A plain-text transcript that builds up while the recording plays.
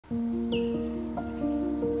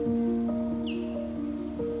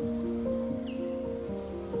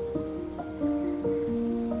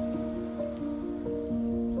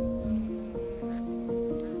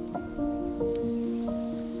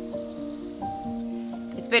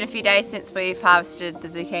been a few days since we've harvested the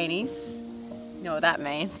zucchinis. You know what that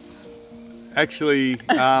means. Actually,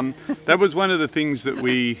 that was one of the things that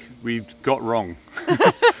we got wrong.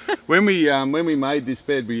 When we made this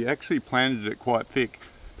bed, we actually planted it quite thick.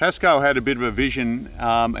 Pascale had a bit of a vision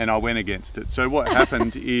and I went against it. So what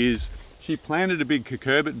happened is she planted a big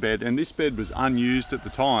cucurbit bed, and this bed was unused at the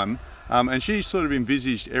time, and she sort of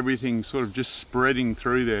envisaged everything sort of just spreading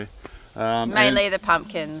through there. Mainly the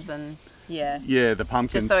pumpkins and yeah, the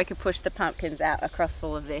pumpkins. Just so we could push the pumpkins out across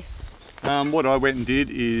all of this. What I went and did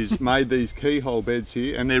is made these keyhole beds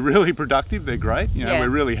here, and they're really productive, they're great, you know, we're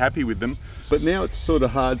really happy with them. But now it's sort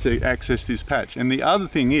of hard to access this patch. And the other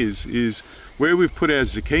thing is where we've put our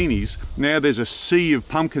zucchinis, now there's a sea of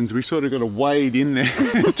pumpkins. We sort of got to wade in there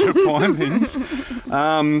to find things.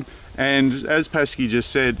 And as Pasky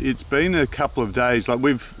just said, it's been a couple of days. Like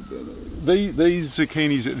these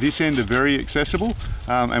zucchinis at this end are very accessible,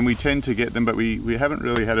 and we tend to get them, but we haven't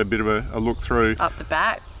really had a bit of a look through. Up the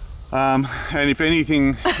back. And if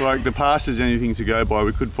anything, like the past is anything to go by,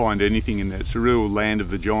 we could find anything in there. It's a real land of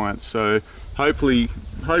the giants. So hopefully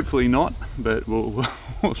not, but we'll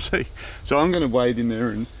see. So I'm going to wade in there,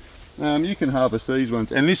 and you can harvest these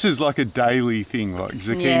ones. And this is like a daily thing, like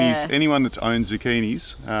zucchinis. Anyone that's owned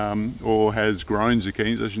zucchinis or has grown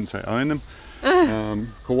zucchinis, I shouldn't say own them,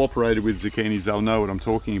 cooperated with zucchinis, they'll know what I'm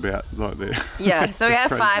talking about. Like yeah, so we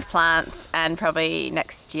have 5 plants, and probably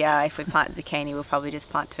next year if we plant zucchini we'll probably just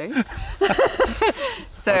plant 2.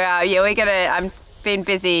 So yeah, I've been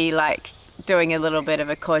busy like doing a little bit of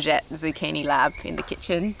a courgette zucchini lab in the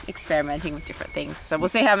kitchen, experimenting with different things. So we'll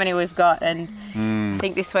see how many we've got, and I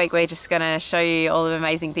think this week we're just going to show you all the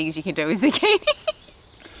amazing things you can do with zucchini.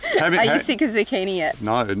 Are you sick of zucchini yet?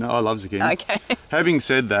 No, I love zucchini. Okay. Having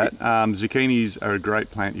said that, zucchinis are a great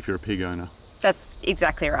plant if you're a pig owner. That's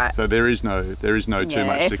exactly right. So there is no too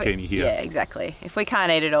much zucchini here. Yeah, exactly. If we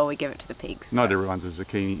can't eat it all, we give it to the pigs. Not everyone's a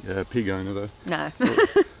zucchini pig owner though. No.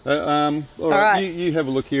 All right. You have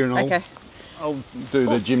a look here, and I'll do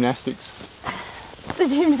the gymnastics. The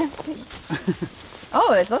gymnastics.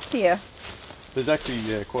 Oh, there's lots here. There's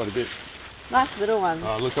actually quite a bit. Nice little ones.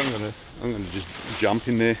 Oh, look, I'm gonna just jump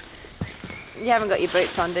in there. You haven't got your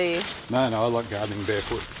boots on, do you? No, I like gardening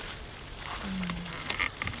barefoot.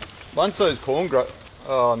 Once those corn grow...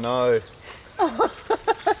 Oh no. What?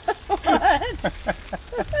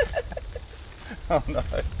 Oh no.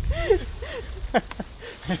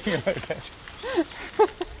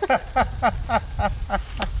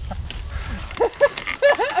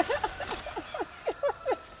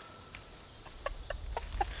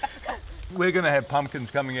 We're going to have pumpkins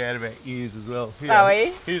coming out of our ears as well. Here, are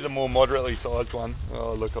we? Here's a more moderately sized one.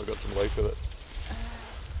 Oh look, I've got some leaf with it.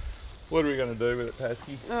 What are we going to do with it,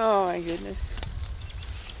 Pasky? Oh my goodness.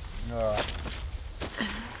 Alright.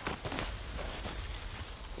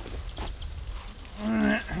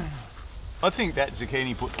 I think that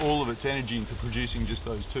zucchini put all of its energy into producing just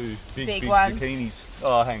those 2 big ones. Zucchinis.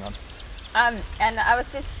 Oh, hang on. And I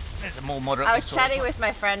was just... There's a more moderately I was chatting with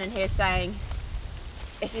my friend, and he was saying,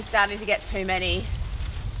 if you're starting to get too many,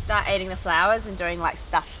 start eating the flowers and doing like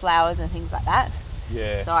stuffed flowers and things like that.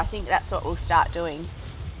 Yeah. So I think that's what we'll start doing.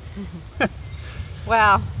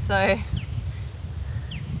 Wow, so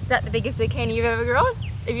is that the biggest zucchini you've ever grown?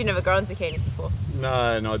 Have you never grown zucchinis before?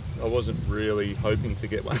 No, I wasn't really hoping to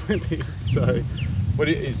get one big. So what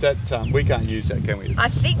is that? We can't use that, can we? I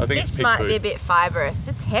think it's this might be a bit fibrous.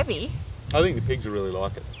 It's heavy. I think the pigs will really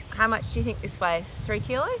like it. How much do you think this weighs? 3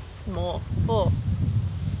 kilos? More? 4?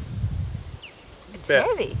 It's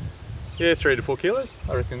heavy. Yeah, 3 to 4 kilos.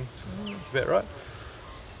 I reckon it's about right.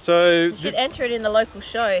 So you should enter it in the local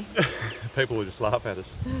show. People will just laugh at us.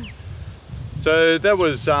 So that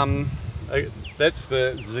was that's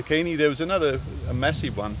the zucchini. There was a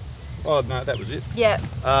massive one. Oh no, that was it. Yeah.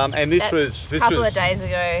 And this was a couple of days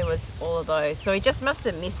ago was all of those. So we just must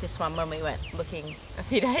have missed this one when we went looking a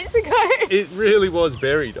few days ago. It really was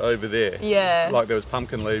buried over there. Yeah. Like there was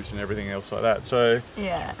pumpkin leaves and everything else like that. So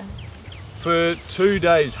yeah. For 2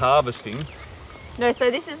 days harvesting. No, so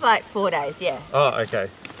this is like 4 days, yeah. Oh, okay.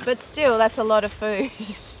 But still, that's a lot of food.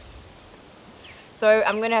 So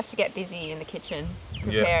I'm going to have to get busy in the kitchen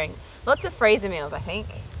preparing. Lots of freezer meals, I think.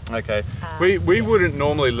 Okay. We wouldn't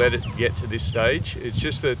normally let it get to this stage. It's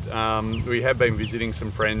just that we have been visiting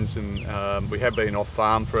some friends, and we have been off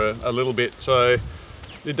farm for a little bit. So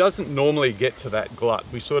it doesn't normally get to that glut.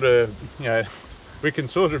 We sort of, you know, we can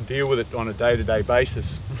sort of deal with it on a day-to-day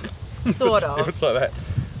basis. Sort of. If it's like that.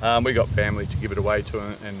 We got family to give it away to,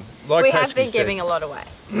 and like we Pasky have been giving a lot away.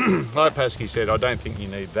 Like Pasky said, I don't think you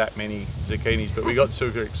need that many zucchinis, but we got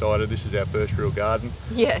super excited. This is our first real garden.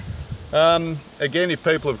 Yeah. Again, if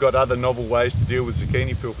people have got other novel ways to deal with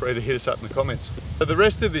zucchini, feel free to hit us up in the comments. So the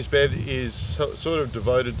rest of this bed is sort of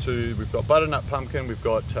devoted to, we've got butternut pumpkin, we've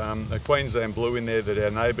got a Queensland blue in there that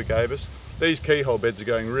our neighbour gave us. These keyhole beds are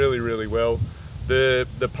going really, really well.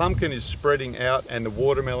 The pumpkin is spreading out and the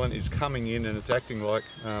watermelon is coming in and it's acting like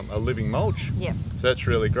a living mulch. Yep. So that's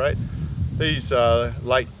really great. These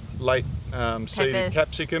late seeded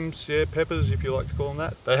capsicums, yeah, peppers if you like to call them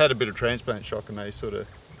that. They had a bit of transplant shock and they sort of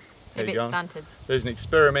a bit stunted. There's an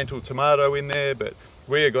experimental tomato in there, but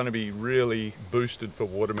we are going to be really boosted for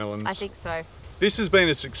watermelons. I think so. This has been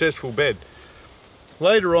a successful bed.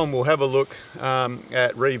 Later on we'll have a look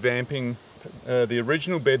at revamping the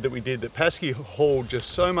original bed that we did that Pascale hauled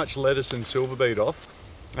just so much lettuce and silver beet off.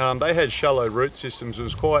 They had shallow root systems. It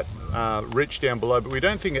was quite rich down below, but we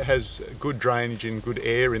don't think it has good drainage and good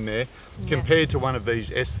air in there compared to one of these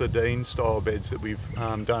Esther style beds that we've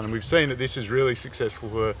done. And we've seen that this is really successful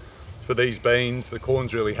for these beans. The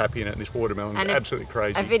corn's really happy in it, and this watermelon is absolutely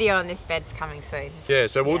crazy. A video on this bed's coming soon. Yeah,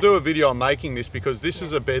 so we'll do a video on making this because this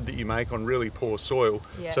is a bed that you make on really poor soil.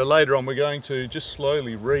 Yeah. So later on we're going to just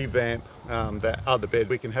slowly revamp that other bed.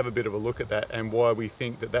 We can have a bit of a look at that and why we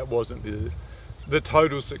think that that wasn't the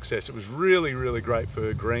total success. It was really, really great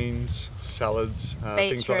for greens, salads,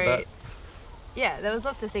 things like that. Yeah, there was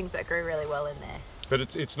lots of things that grew really well in there. But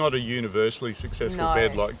it's not a universally successful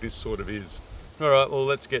bed like this sort of is. All right, well,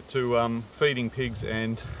 let's get to feeding pigs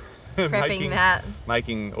and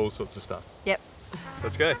making all sorts of stuff. Yep.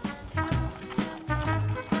 Let's go.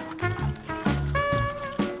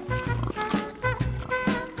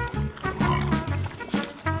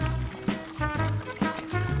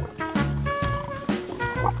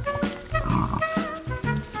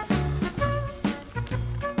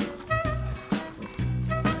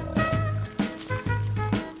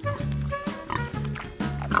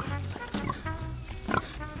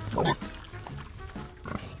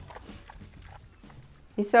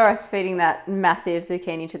 You saw us feeding that massive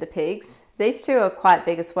zucchini to the pigs. These two are quite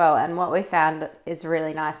big as well, and what we found is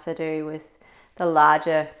really nice to do with the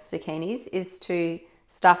larger zucchinis is to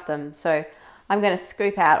stuff them. So I'm going to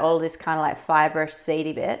scoop out all this kind of like fibrous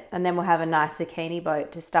seedy bit, and then we'll have a nice zucchini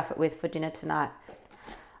boat to stuff it with for dinner tonight.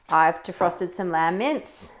 I've defrosted some lamb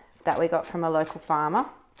mince that we got from a local farmer.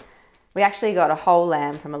 We actually got a whole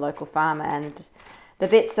lamb from a local farmer, and the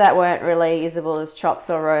bits that weren't really usable as chops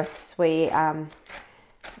or roasts, we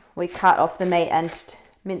cut off the meat and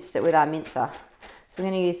minced it with our mincer. So we're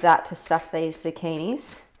going to use that to stuff these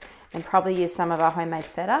zucchinis and probably use some of our homemade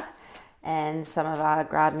feta and some of our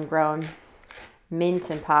garden grown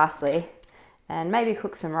mint and parsley and maybe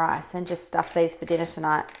cook some rice and just stuff these for dinner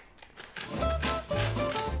tonight.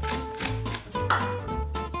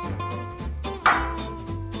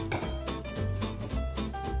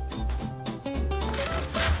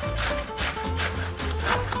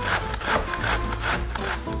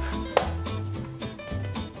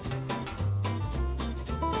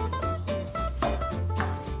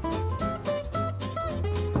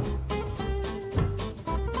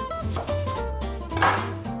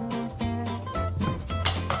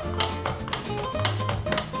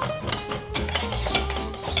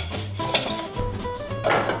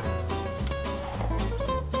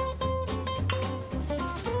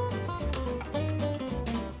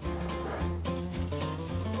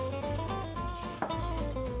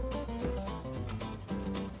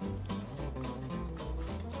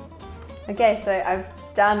 Okay, so I've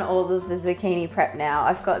done all of the zucchini prep now.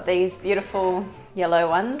 I've got these beautiful yellow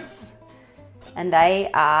ones and they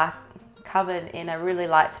are covered in a really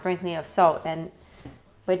light sprinkling of salt, and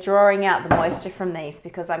we're drawing out the moisture from these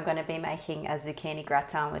because I'm going to be making a zucchini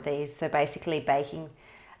gratin with these. So basically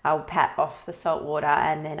I'll pat off the salt water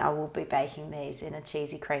and then I will be baking these in a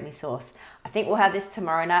cheesy creamy sauce. I think we'll have this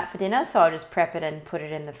tomorrow night for dinner, so I'll just prep it and put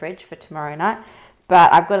it in the fridge for tomorrow night.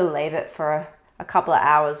 But I've got to leave it for a couple of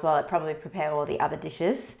hours while I probably prepare all the other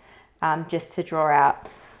dishes, just to draw out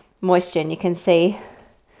moisture. And you can see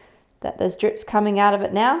that there's drips coming out of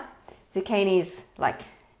it now. Zucchini's like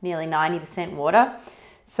nearly 90% water.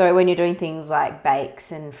 So when you're doing things like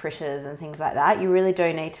bakes and fritters and things like that, you really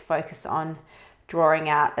do need to focus on drawing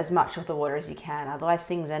out as much of the water as you can. Otherwise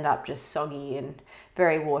things end up just soggy and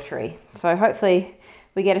very watery. So hopefully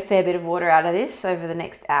we get a fair bit of water out of this over the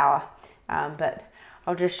next hour. But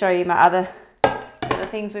I'll just show you my other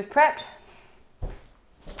things we've prepped.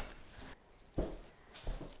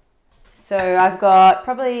 So I've got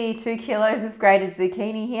probably 2 kilos of grated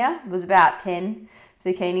zucchini here. It was about 10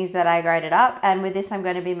 zucchinis that I grated up, and with this I'm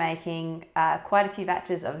going to be making quite a few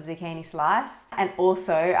batches of zucchini slice. And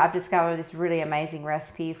also I've discovered this really amazing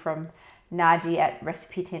recipe from Naji at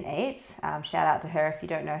Recipe Tin Eats. Shout out to her if you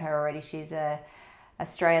don't know her already. She's a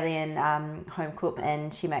Australian home cook,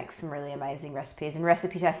 and she makes some really amazing recipes and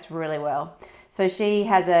recipe tests really well. So she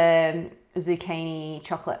has a zucchini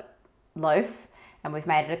chocolate loaf, and we've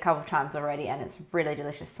made it a couple of times already, and it's really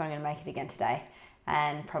delicious. So I'm going to make it again today,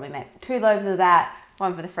 and probably make 2 loaves of that,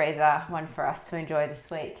 one for the freezer, one for us to enjoy this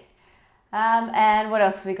week. And what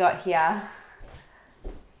else have we got here?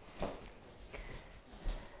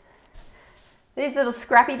 These little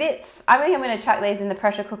scrappy bits. I think I'm going to chuck these in the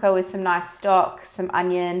pressure cooker with some nice stock, some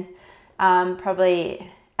onion, probably,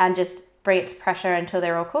 and just bring it to pressure until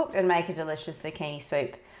they're all cooked and make a delicious zucchini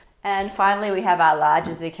soup. And finally, we have our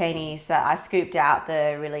larger zucchinis that I scooped out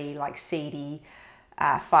the really like seedy,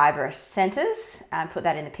 fibrous centers and put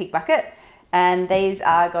that in the pig bucket. And these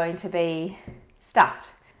are going to be stuffed.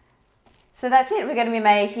 So that's it. We're going to be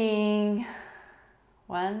making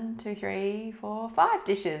 1, 2, 3, 4, 5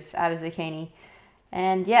 dishes out of zucchini.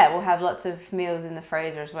 And yeah, we'll have lots of meals in the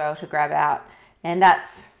freezer as well to grab out. And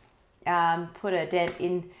that's put a dent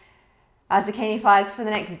in our zucchini pies for the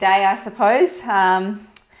next day, I suppose.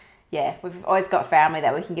 Yeah, we've always got family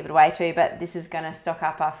that we can give it away to, but this is going to stock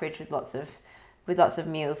up our fridge with lots of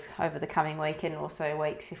meals over the coming week, and also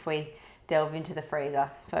weeks if we delve into the freezer.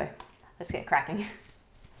 So let's get cracking.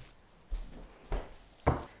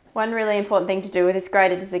 One really important thing to do with this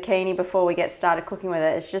grated zucchini before we get started cooking with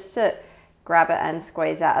it is just to grab it and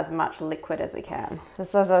squeeze out as much liquid as we can.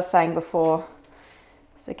 Just as I was saying before,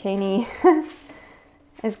 zucchini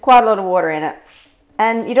there's quite a lot of water in it.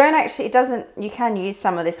 And you don't actually, you can use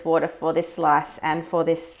some of this water for this slice and for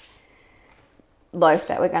this loaf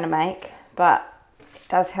that we're going to make, but it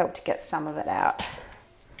does help to get some of it out.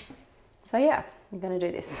 So yeah, I'm going to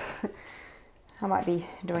do this. I might be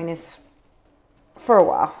doing this for a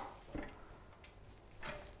while.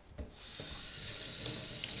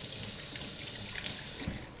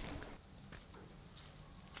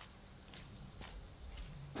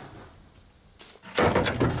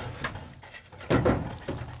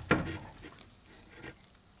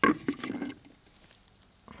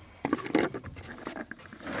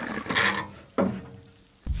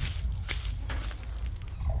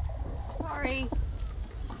 Sorry.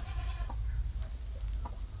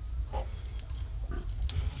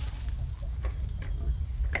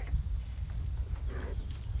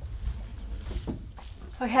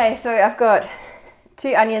 Okay, so I've got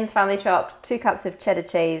 2 onions finely chopped, 2 cups of cheddar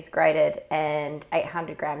cheese grated, and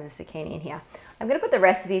 800 grams of zucchini in here. I'm going to put the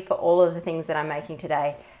recipe for all of the things that I'm making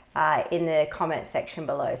today in the comment section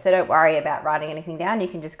below. So don't worry about writing anything down. You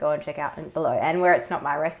can just go and check out below. And where it's not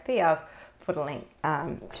my recipe, I've put a link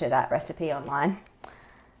to that recipe online.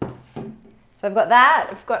 So I've got that.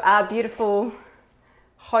 I've got our beautiful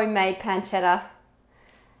homemade pancetta.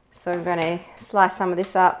 So I'm going to slice some of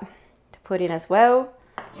this up to put in as well.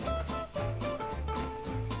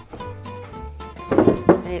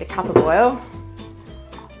 I need a cup of oil.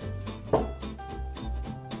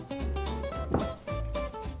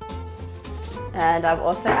 And I'm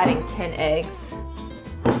also adding 10 eggs.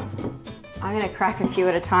 I'm going to crack a few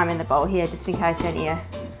at a time in the bowl here just in case any are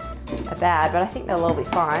bad, but I think they'll all be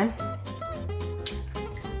fine.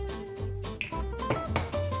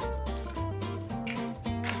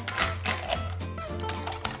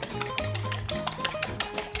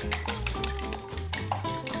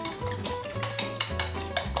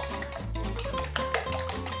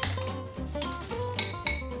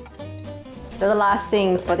 So the last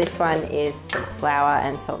thing for this one is flour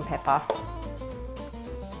and salt and pepper.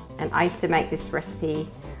 And I used to make this recipe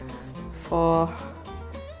for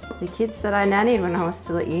the kids that I nannied when I was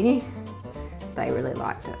still at uni. They really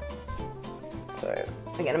liked it. So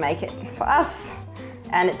we're gonna make it for us.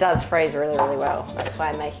 And it does freeze really, really well. That's why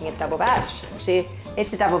I'm making a double batch. Actually,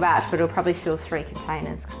 it's a double batch, but it'll probably fill 3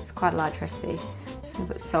 containers because it's quite a large recipe. So I'm gonna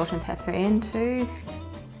put salt and pepper in too.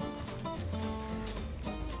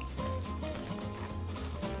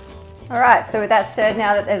 All right, so with that said,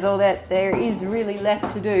 now that there's all that there is really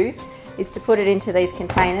left to do, is to put it into these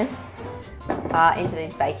containers, into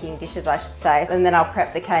these baking dishes, I should say. And then I'll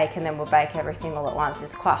prep the cake and then we'll bake everything all at once.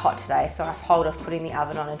 It's quite hot today, so I've hold off putting the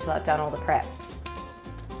oven on until I've done all the prep.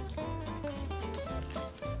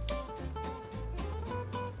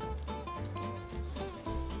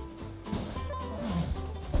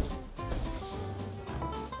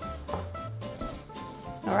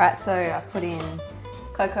 All right, so I've put in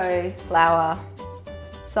cocoa, flour,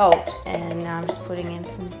 salt, and now I'm just putting in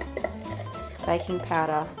some baking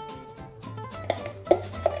powder.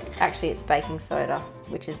 Actually, it's baking soda,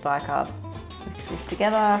 which is bicarb. Let's put this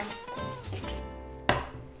together.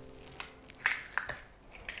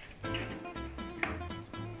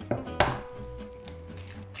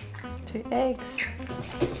 2 eggs.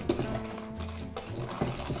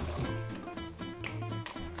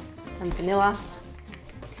 Some vanilla.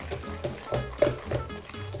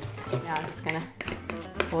 Now I'm just gonna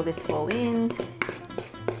pour this all in.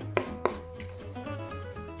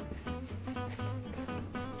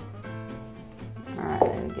 Alright,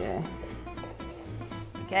 there we go.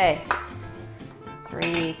 Okay,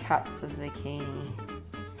 3 cups of zucchini.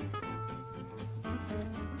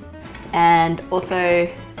 And also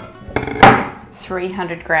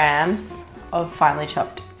 300 grams of finely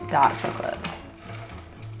chopped dark chocolate.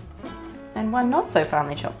 And 1 not so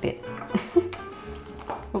finely chopped bit.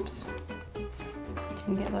 Oops.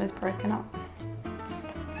 Can get those broken up.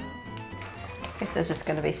 I guess there's just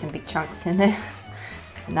going to be some big chunks in there,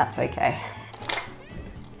 and that's okay.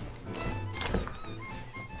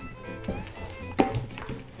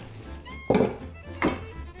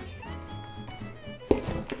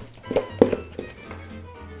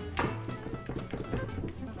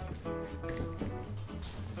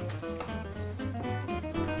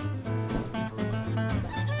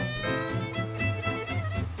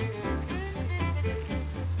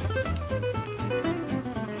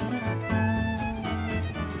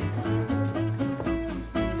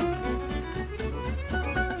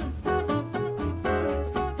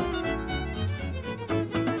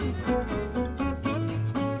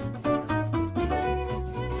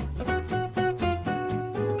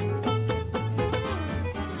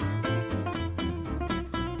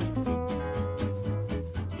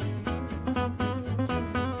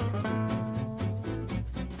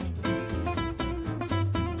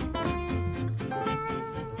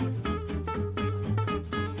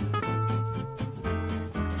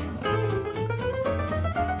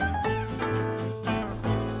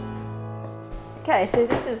 Okay, so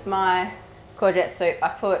this is my courgette soup.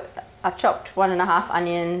 I've chopped 1.5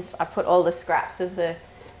 onions. I put all the scraps of the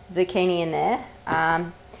zucchini in there.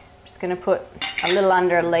 I'm just going to put a little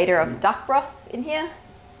under a litre of duck broth in here.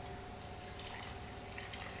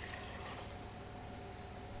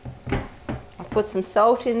 I've put some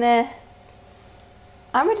salt in there.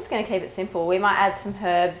 And we're just going to keep it simple. We might add some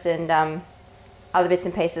herbs and other bits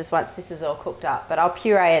and pieces once this is all cooked up, but I'll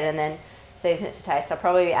puree it and then season it to taste. I'll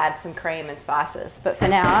probably add some cream and spices, but for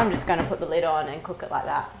now I'm just going to put the lid on and cook it like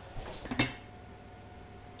that.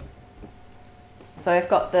 So I've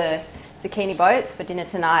got the zucchini boats for dinner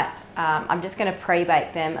tonight. I'm just going to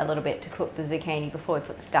pre-bake them a little bit to cook the zucchini before we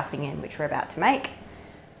put the stuffing in, which we're about to make,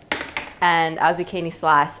 and our zucchini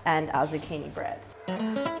slice and our zucchini breads.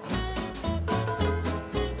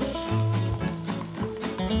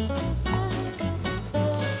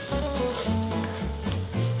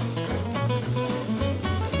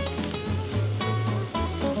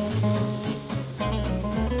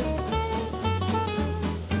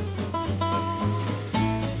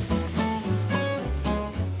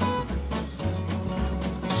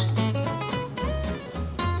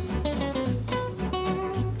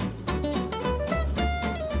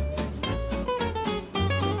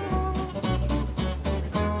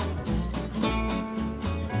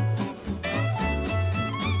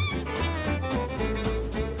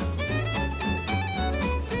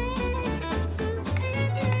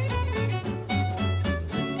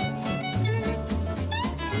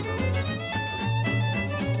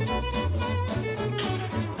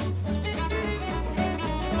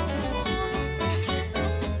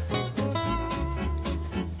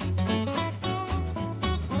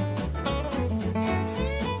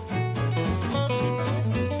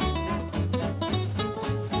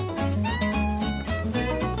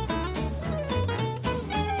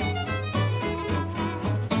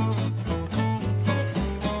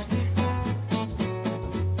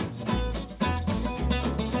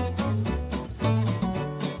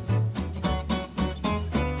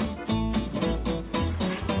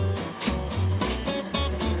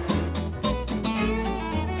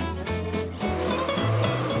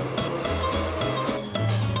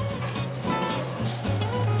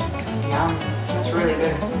 That's really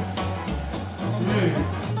good.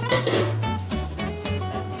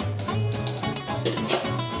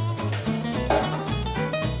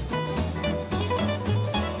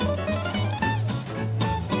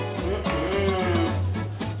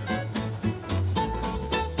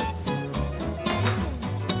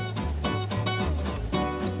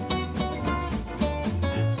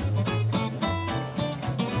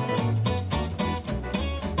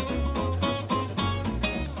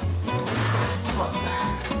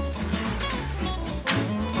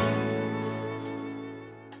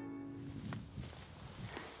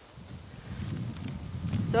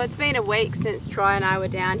 So it's been a week since Troy and I were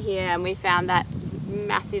down here and we found that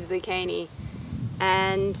massive zucchini,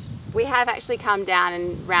 and we have actually come down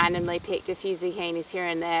and randomly picked a few zucchinis here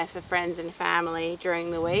and there for friends and family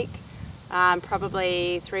during the week,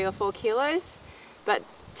 probably 3 or 4 kilos. But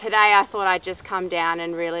today I thought I'd just come down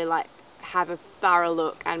and really like have a thorough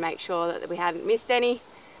look and make sure that we hadn't missed any,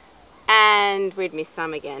 and we'd missed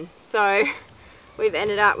some again. So we've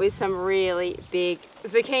ended up with some really big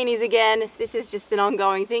zucchinis again. This is just an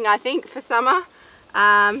ongoing thing, I think, for summer.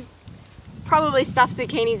 Probably stuffed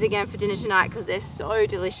zucchinis again for dinner tonight because they're so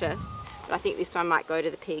delicious, but I think this one might go to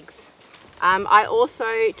the pigs. I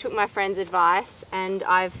also took my friend's advice and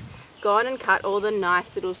I've gone and cut all the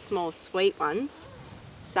nice little small sweet ones,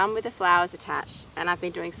 some with the flowers attached, and I've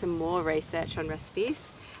been doing some more research on recipes.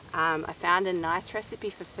 I found a nice recipe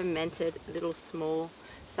for fermented little small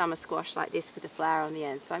summer squash like this with a flower on the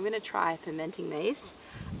end, so I'm going to try fermenting these.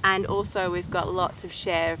 And also we've got lots of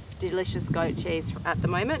share of delicious goat cheese at the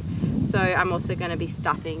moment, so I'm also going to be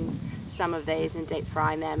stuffing some of these and deep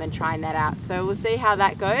frying them and trying that out. So we'll see how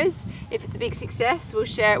that goes. If it's a big success, we'll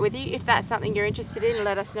share it with you. If that's something you're interested in,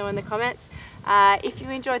 let us know in the comments. If you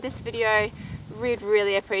enjoyed this video, we'd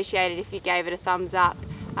really appreciate it if you gave it a thumbs up.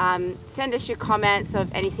 Send us your comments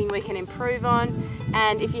of anything we can improve on,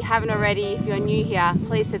 and if you haven't already, if you're new here,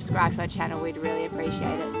 please subscribe to our channel. We'd really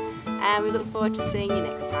appreciate it, and we look forward to seeing you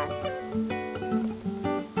next time.